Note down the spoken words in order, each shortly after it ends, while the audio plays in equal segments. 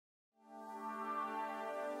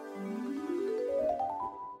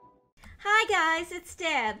guys, it's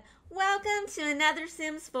Deb. Welcome to another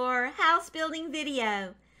Sims 4 house building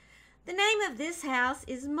video. The name of this house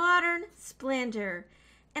is Modern Splendor,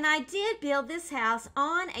 and I did build this house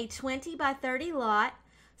on a 20 by 30 lot,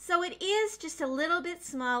 so it is just a little bit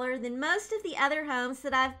smaller than most of the other homes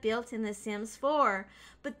that I've built in The Sims 4.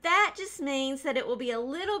 But that just means that it will be a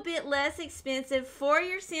little bit less expensive for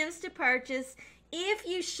your Sims to purchase if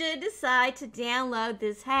you should decide to download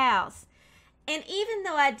this house. And even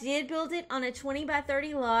though I did build it on a 20 by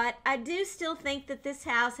 30 lot, I do still think that this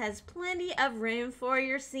house has plenty of room for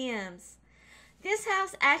your Sims. This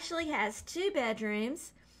house actually has 2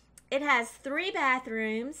 bedrooms, it has 3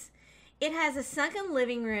 bathrooms, it has a sunken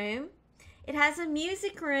living room, it has a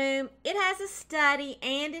music room, it has a study,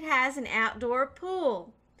 and it has an outdoor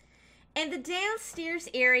pool. And the downstairs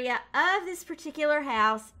area of this particular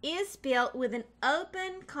house is built with an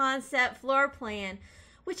open concept floor plan,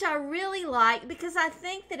 which I really like because I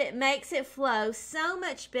think that it makes it flow so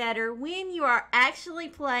much better when you are actually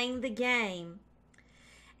playing the game.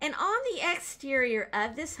 And on the exterior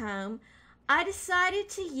of this home, I decided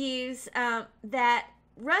to use that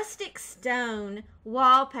rustic stone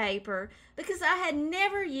wallpaper because I had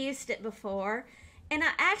never used it before, and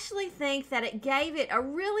I actually think that it gave it a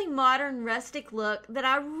really modern rustic look that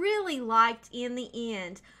I really liked in the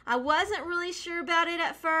end. I wasn't really sure about it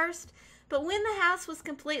at first, but when the house was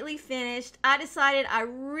completely finished, I decided I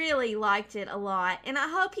really liked it a lot, and I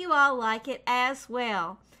hope you all like it as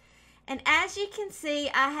well. And as you can see,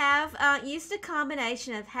 I have used a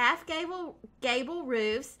combination of half gable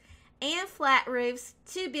roofs and flat roofs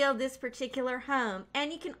to build this particular home.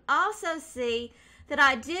 And you can also see that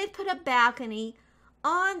I did put a balcony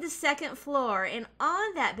on the second floor, and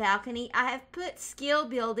on that balcony I have put skill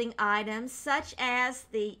building items such as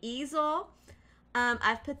the easel,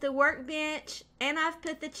 I've put the workbench, and I've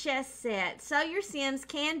put the chess set, so your Sims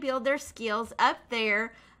can build their skills up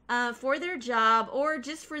there for their job or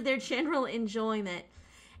just for their general enjoyment.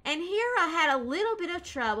 And here I had a little bit of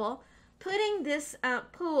trouble putting this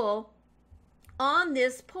pool on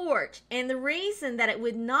this porch, and the reason that it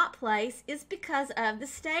would not place is because of the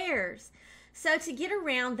stairs. So to get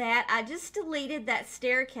around that, I just deleted that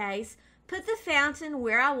staircase, put the fountain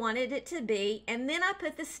where I wanted it to be, and then I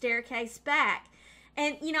put the staircase back.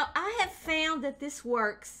 And, you know, I have found that this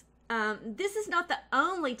works. This is not the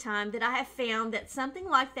only time that I have found that something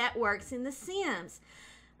like that works in The Sims.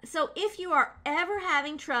 So if you are ever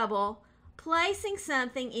having trouble placing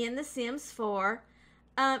something in The Sims 4,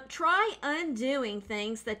 try undoing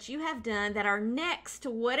things that you have done that are next to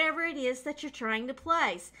whatever it is that you're trying to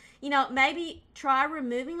place. You know, maybe try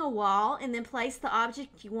removing a wall and then place the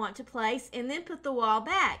object you want to place and then put the wall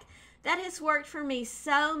back. That has worked for me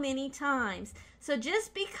so many times. So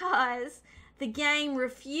just because the game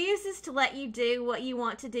refuses to let you do what you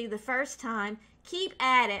want to do the first time, keep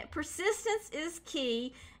at it. Persistence is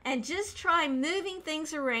key, and just try moving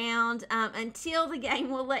things around until the game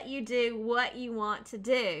will let you do what you want to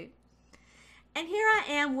do. And here I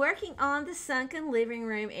am working on the sunken living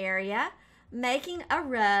room area, making a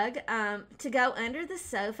rug to go under the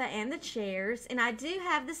sofa and the chairs. And I do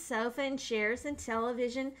have the sofa and chairs and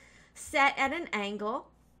television set at an angle.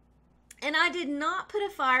 And I did not put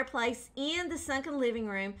a fireplace in the sunken living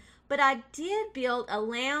room, but I did build a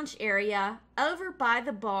lounge area over by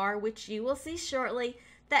the bar, which you will see shortly,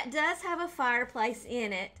 that does have a fireplace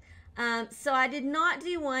in it. So I did not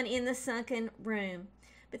do one in the sunken room.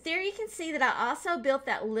 But there you can see that I also built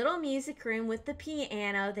that little music room with the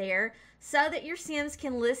piano there so that your Sims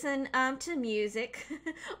can listen to music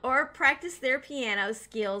or practice their piano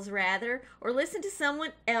skills rather, or listen to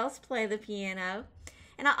someone else play the piano.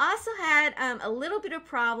 And I also had a little bit of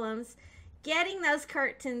problems getting those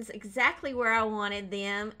curtains exactly where I wanted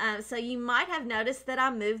them. So you might have noticed that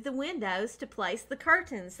I moved the windows to place the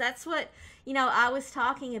curtains. That's what, you know, I was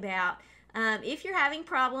talking about. If you're having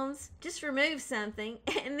problems, just remove something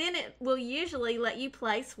and then it will usually let you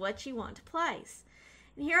place what you want to place.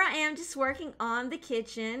 And here I am just working on the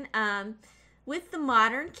kitchen with the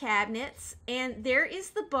modern cabinets, and there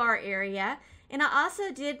is the bar area. And I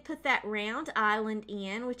also did put that round island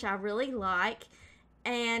in, which I really like,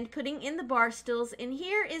 and putting in the bar stools. And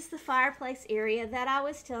here is the fireplace area that I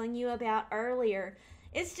was telling you about earlier.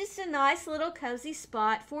 It's just a nice little cozy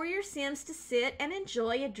spot for your Sims to sit and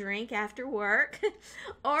enjoy a drink after work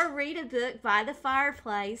or read a book by the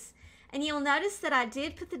fireplace. And you'll notice that I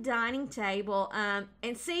did put the dining table,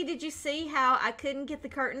 and see, did you see how I couldn't get the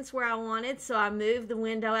curtains where I wanted, so I moved the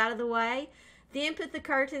window out of the way, then put the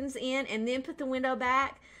curtains in, and then put the window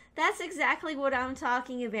back? That's exactly what I'm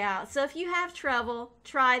talking about. So if you have trouble,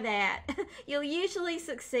 try that. You'll usually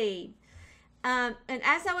succeed. And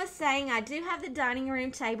as I was saying, I do have the dining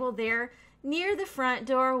room table there near the front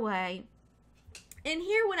doorway. And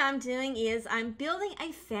here what I'm doing is I'm building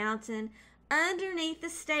a fountain underneath the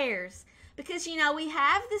stairs. Because, you know, we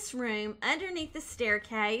have this room underneath the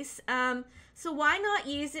staircase. So why not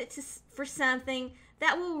use it for something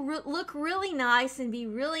that will look really nice and be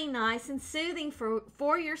really nice and soothing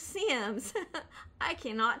for your Sims. I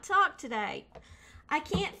cannot talk today. I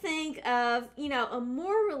can't think of, you know, a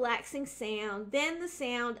more relaxing sound than the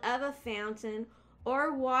sound of a fountain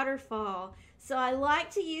or waterfall. So I like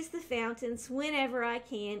to use the fountains whenever I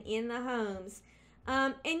can in the homes.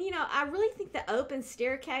 And, you know, I really think the open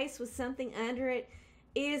staircase with something under it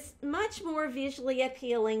is much more visually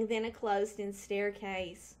appealing than a closed-in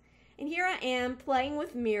staircase. And here I am playing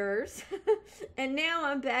with mirrors, and now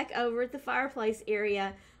I'm back over at the fireplace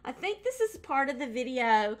area. I think this is part of the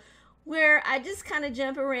video where I just kind of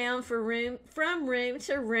jump around from room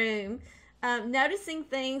to room, noticing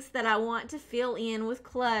things that I want to fill in with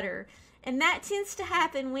clutter. And that tends to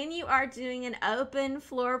happen when you are doing an open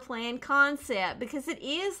floor plan concept, because it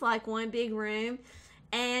is like one big room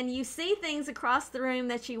and you see things across the room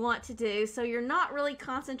that you want to do, so you're not really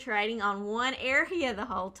concentrating on one area the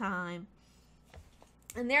whole time.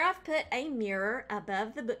 And there I've put a mirror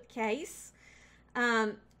above the bookcase,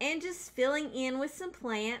 and just filling in with some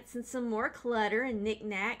plants and some more clutter and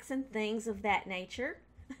knickknacks and things of that nature.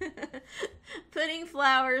 Putting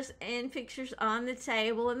flowers and pictures on the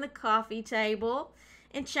table and the coffee table,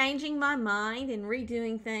 and changing my mind and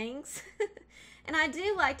redoing things. And I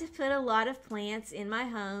do like to put a lot of plants in my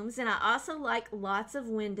homes, and I also like lots of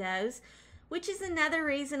windows, which is another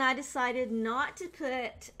reason I decided not to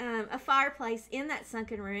put a fireplace in that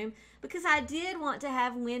sunken room, because I did want to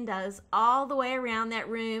have windows all the way around that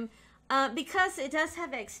room, because it does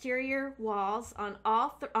have exterior walls on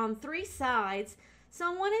on three sides.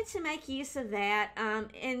 So I wanted to make use of that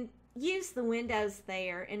and use the windows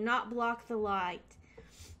there and not block the light.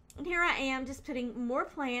 And here I am just putting more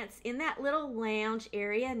plants in that little lounge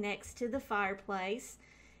area next to the fireplace.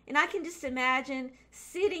 And I can just imagine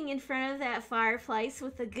sitting in front of that fireplace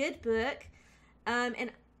with a good book.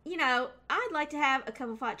 And, you know, I'd like to have a cup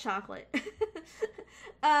of hot chocolate.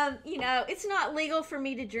 You know, it's not legal for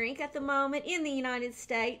me to drink at the moment in the United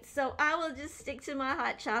States. So I will just stick to my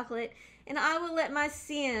hot chocolate. And I will let my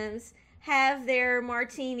Sims have their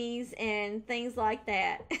martinis and things like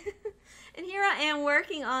that. And here I am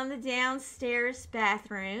working on the downstairs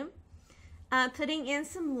bathroom, putting in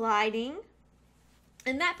some lighting.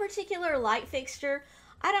 And that particular light fixture,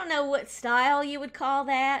 I don't know what style you would call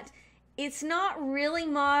that. It's not really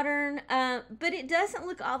modern, but it doesn't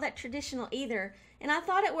look all that traditional either. And I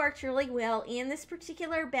thought it worked really well in this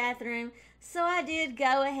particular bathroom, so I did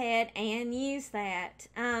go ahead and use that.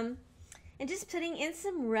 And just putting in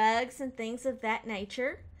some rugs and things of that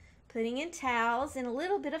nature, putting in towels and a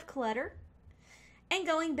little bit of clutter, and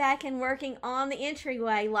going back and working on the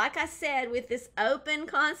entryway. Like I said, with this open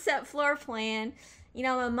concept floor plan, you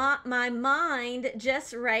know, my mind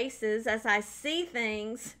just races as I see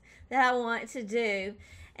things that I want to do.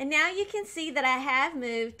 And now you can see that I have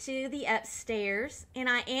moved to the upstairs, and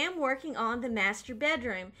I am working on the master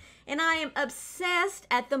bedroom. And I am obsessed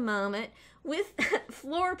at the moment with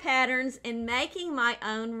floor patterns and making my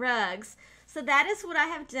own rugs. So that is what I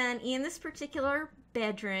have done in this particular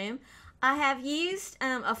bedroom. I have used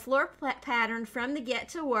a floor pattern from the Get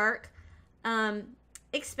to Work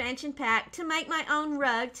expansion pack to make my own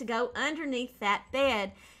rug to go underneath that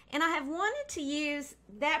bed. And I have wanted to use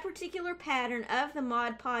that particular pattern of the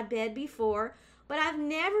Mod Pod bed before, but I've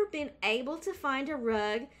never been able to find a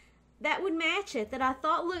rug that would match it, that I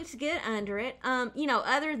thought looked good under it, you know,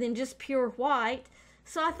 other than just pure white.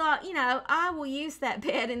 So I thought, you know, I will use that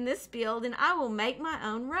bed in this build and I will make my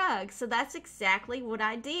own rug. So that's exactly what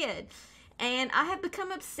I did. And I have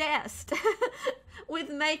become obsessed with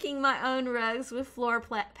making my own rugs with floor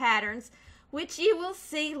patterns, which you will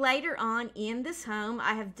see later on in this home.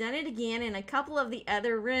 I have done it again in a couple of the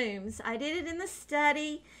other rooms. I did it in the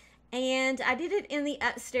study, and I did it in the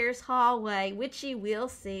upstairs hallway, which you will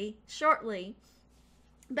see shortly.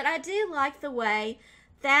 But I do like the way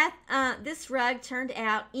that this rug turned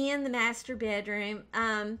out in the master bedroom.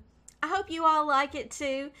 I hope you all like it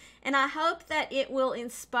too, and I hope that it will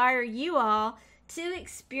inspire you all to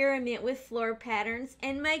experiment with floor patterns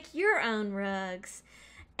and make your own rugs.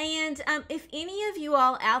 And if any of you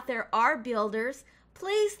all out there are builders,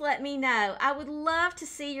 please let me know. I would love to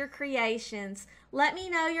see your creations. Let me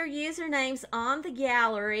know your usernames on the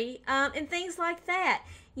gallery and things like that.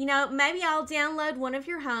 You know, maybe I'll download one of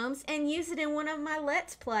your homes and use it in one of my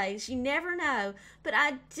Let's Plays. You never know. But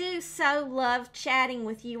I do so love chatting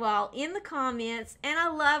with you all in the comments, and I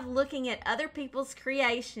love looking at other people's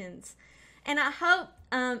creations. And I hope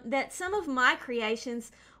that some of my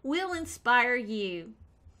creations will inspire you.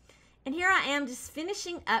 And here I am just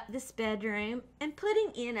finishing up this bedroom and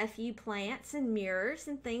putting in a few plants and mirrors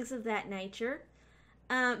and things of that nature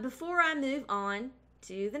before I move on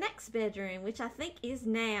to the next bedroom, which I think is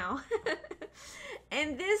now.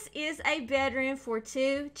 And this is a bedroom for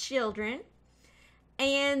 2 children,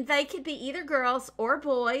 and they could be either girls or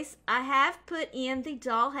boys. I have put in the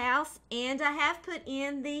dollhouse, and I have put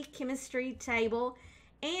in the chemistry table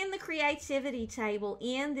and the creativity table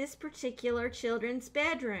in this particular children's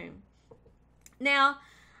bedroom. Now,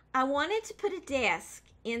 I wanted to put a desk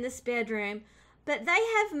in this bedroom, but they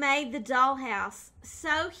have made the dollhouse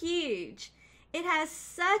so huge. It has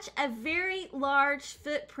such a very large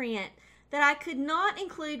footprint that I could not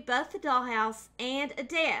include both the dollhouse and a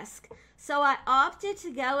desk. So I opted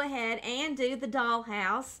to go ahead and do the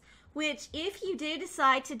dollhouse, which if you do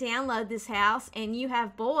decide to download this house and you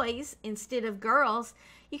have boys instead of girls,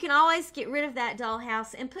 you can always get rid of that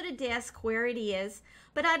dollhouse and put a desk where it is.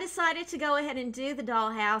 But I decided to go ahead and do the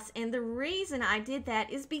dollhouse, and the reason I did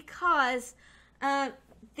that is because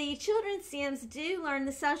the children's Sims do learn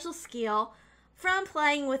the social skill from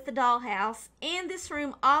playing with the dollhouse, and this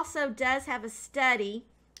room also does have a study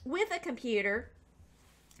with a computer.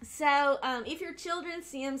 So if your children's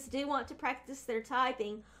Sims do want to practice their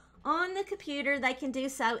typing on the computer, they can do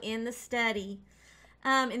so in the study.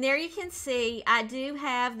 And there you can see I do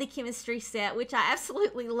have the chemistry set, which I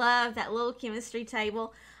absolutely love, that little chemistry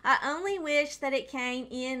table. I only wish that it came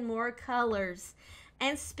in more colors.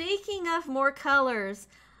 And speaking of more colors,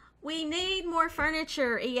 we need more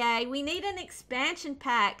furniture, EA. We need an expansion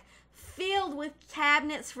pack filled with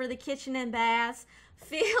cabinets for the kitchen and baths,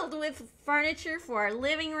 filled with furniture for our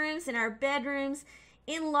living rooms and our bedrooms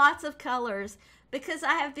in lots of colors, because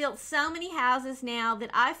I have built so many houses now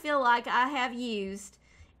that I feel like I have used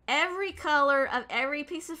every color of every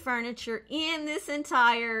piece of furniture in this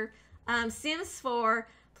entire Sims 4,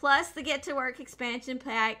 plus the Get to Work expansion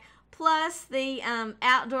pack, plus the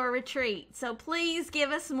outdoor retreat. So please give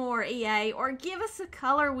us more, EA, or give us a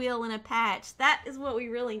color wheel and a patch. That is what we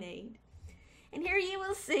really need. And here you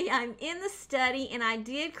will see I'm in the study, and I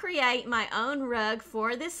did create my own rug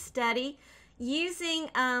for this study using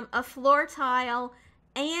a floor tile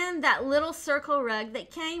and that little circle rug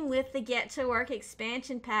that came with the Get to Work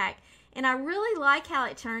expansion pack. And I really like how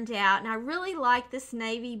it turned out, and I really like this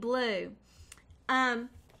navy blue.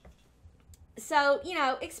 So, you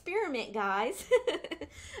know, experiment, guys.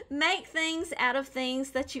 Make things out of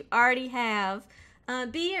things that you already have,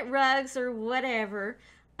 be it rugs or whatever.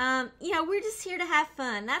 You know, we're just here to have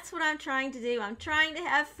fun. That's what I'm trying to do. I'm trying to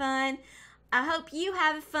have fun. I hope you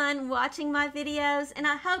have fun watching my videos, and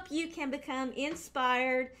I hope you can become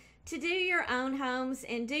inspired to do your own homes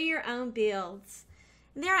and do your own builds.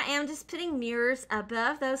 And there I am, just putting mirrors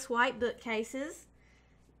above those white bookcases,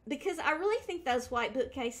 because I really think those white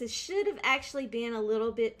bookcases should have actually been a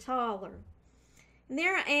little bit taller. And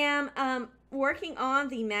there I am working on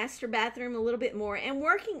the master bathroom a little bit more, and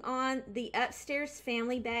working on the upstairs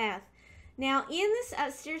family bath. Now in this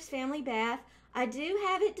upstairs family bath, I do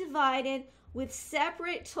have it divided with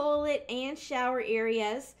separate toilet and shower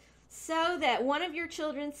areas, so that one of your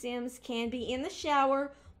children's Sims can be in the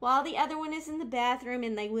shower while the other one is in the bathroom,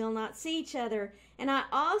 and they will not see each other. And I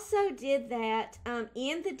also did that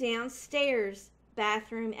in the downstairs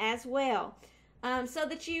bathroom as well, so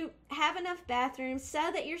that you have enough bathrooms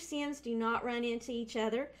so that your Sims do not run into each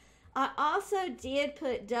other. I also did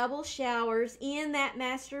put double showers in that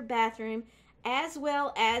master bathroom, as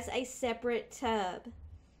well as a separate tub.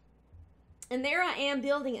 And there I am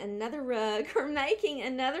building another rug, or making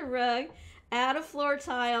another rug out of floor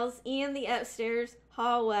tiles in the upstairs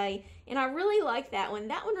hallway. And I really like that one.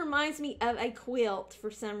 That one reminds me of a quilt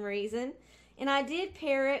for some reason. And I did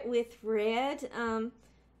pair it with red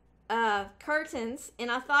curtains,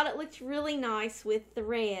 and I thought it looked really nice with the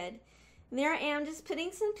red. And there I am just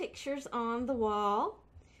putting some pictures on the wall,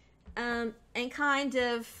 and kind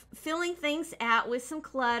of filling things out with some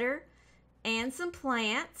clutter and some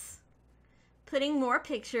plants. Putting more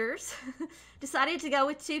pictures. Decided to go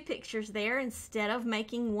with 2 pictures there instead of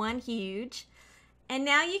making one huge. And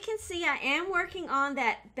now you can see I am working on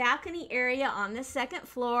that balcony area on the 2nd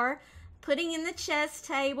floor, putting in the chess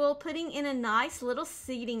table, putting in a nice little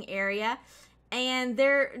seating area. And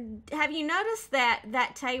have you noticed that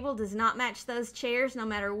that table does not match those chairs no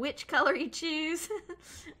matter which color you choose?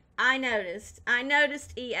 I noticed,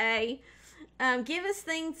 EA. Give us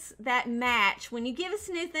things that match. When you give us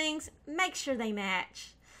new things, make sure they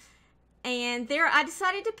match. And there, I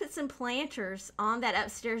decided to put some planters on that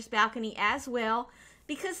upstairs balcony as well,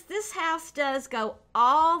 because this house does go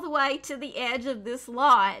all the way to the edge of this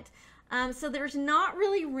lot. So there's not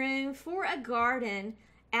really room for a garden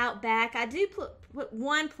out back. I do put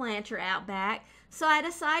one planter out back, so I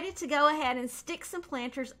decided to go ahead and stick some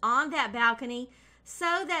planters on that balcony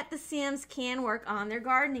so that the Sims can work on their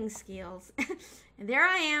gardening skills. And there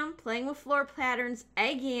I am playing with floor patterns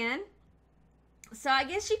again. So I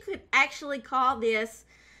guess you could actually call this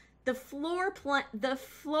the floor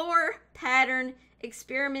pattern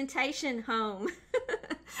experimentation home.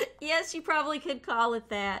 Yes, you probably could call it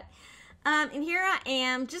that. And here I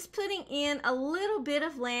am just putting in a little bit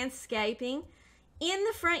of landscaping in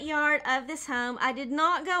the front yard of this home. I did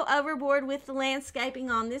not go overboard with the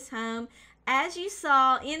landscaping on this home. As you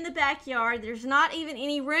saw in the backyard, there's not even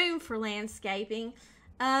any room for landscaping.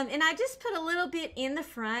 And I just put a little bit in the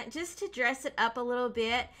front just to dress it up a little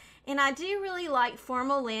bit. And I do really like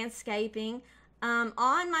formal landscaping on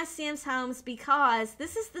my Sims homes, because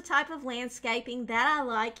this is the type of landscaping that I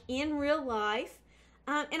like in real life.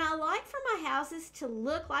 And I like for my houses to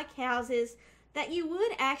look like houses that you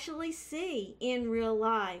would actually see in real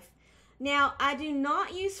life. Now, I do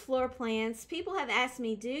not use floor plans. People have asked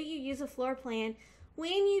me, do you use a floor plan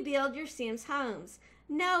when you build your Sims homes?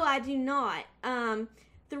 No, I do not.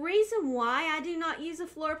 The reason why I do not use a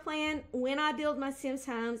floor plan when I build my Sims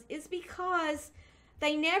homes is because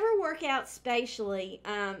they never work out spatially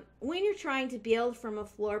when you're trying to build from a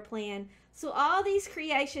floor plan. So all these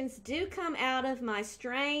creations do come out of my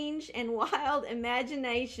strange and wild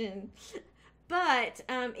imagination. But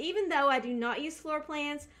even though I do not use floor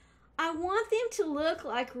plans, I want them to look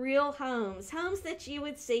like real homes that you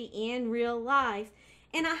would see in real life.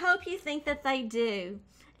 And I hope you think that they do.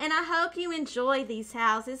 And I hope you enjoy these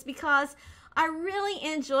houses, because I really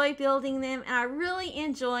enjoy building them and I really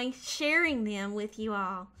enjoy sharing them with you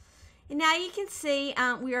all. And now you can see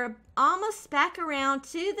we are almost back around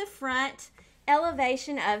to the front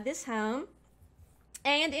elevation of this home.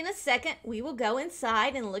 And in a second, we will go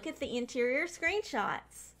inside and look at the interior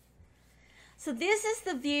screenshots. So this is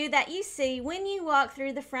the view that you see when you walk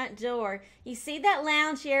through the front door. You see that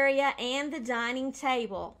lounge area and the dining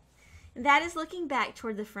table. And that is looking back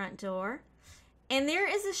toward the front door. And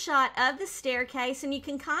there is a shot of the staircase, and you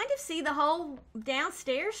can kind of see the whole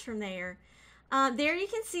downstairs from there. There you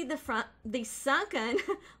can see the sunken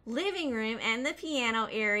living room and the piano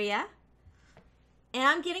area. And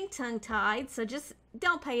I'm getting tongue-tied, so just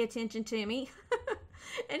don't pay attention to me.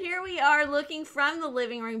 And here we are looking from the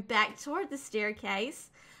living room back toward the staircase.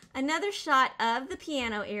 Another shot of the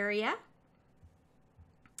piano area.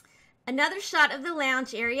 Another shot of the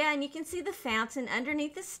lounge area, and you can see the fountain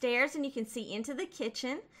underneath the stairs, and you can see into the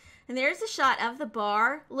kitchen. And there's a shot of the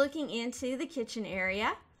bar looking into the kitchen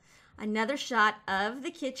area. Another shot of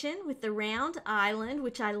the kitchen with the round island,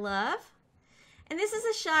 which I love. And this is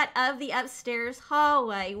a shot of the upstairs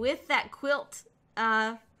hallway with that quilt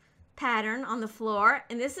pattern on the floor.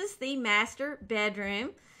 And this is the master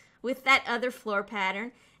bedroom with that other floor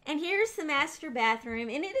pattern. And here's the master bathroom,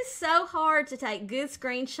 and it is so hard to take good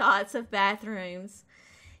screenshots of bathrooms.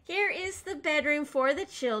 Here is the bedroom for the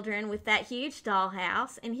children with that huge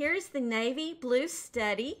dollhouse, and here's the navy blue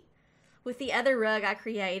study with the other rug I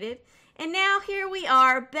created. And now here we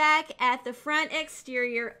are back at the front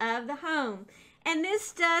exterior of the home. And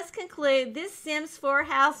this does conclude this Sims 4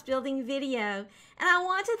 house building video. And I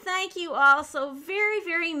want to thank you all so very,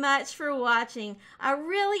 very much for watching. I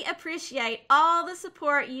really appreciate all the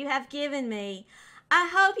support you have given me. I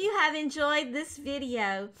hope you have enjoyed this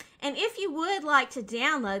video. And if you would like to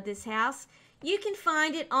download this house, you can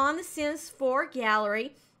find it on the Sims 4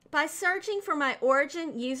 gallery by searching for my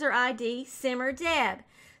origin user ID, SimmerDeb.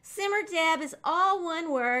 SimmerDeb is all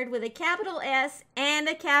one word with a capital S and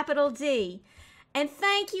a capital D. And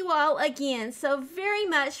thank you all again so very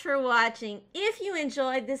much for watching. If you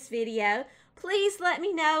enjoyed this video, please let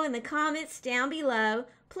me know in the comments down below.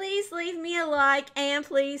 Please leave me a like and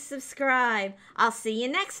please subscribe. I'll see you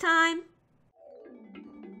next time.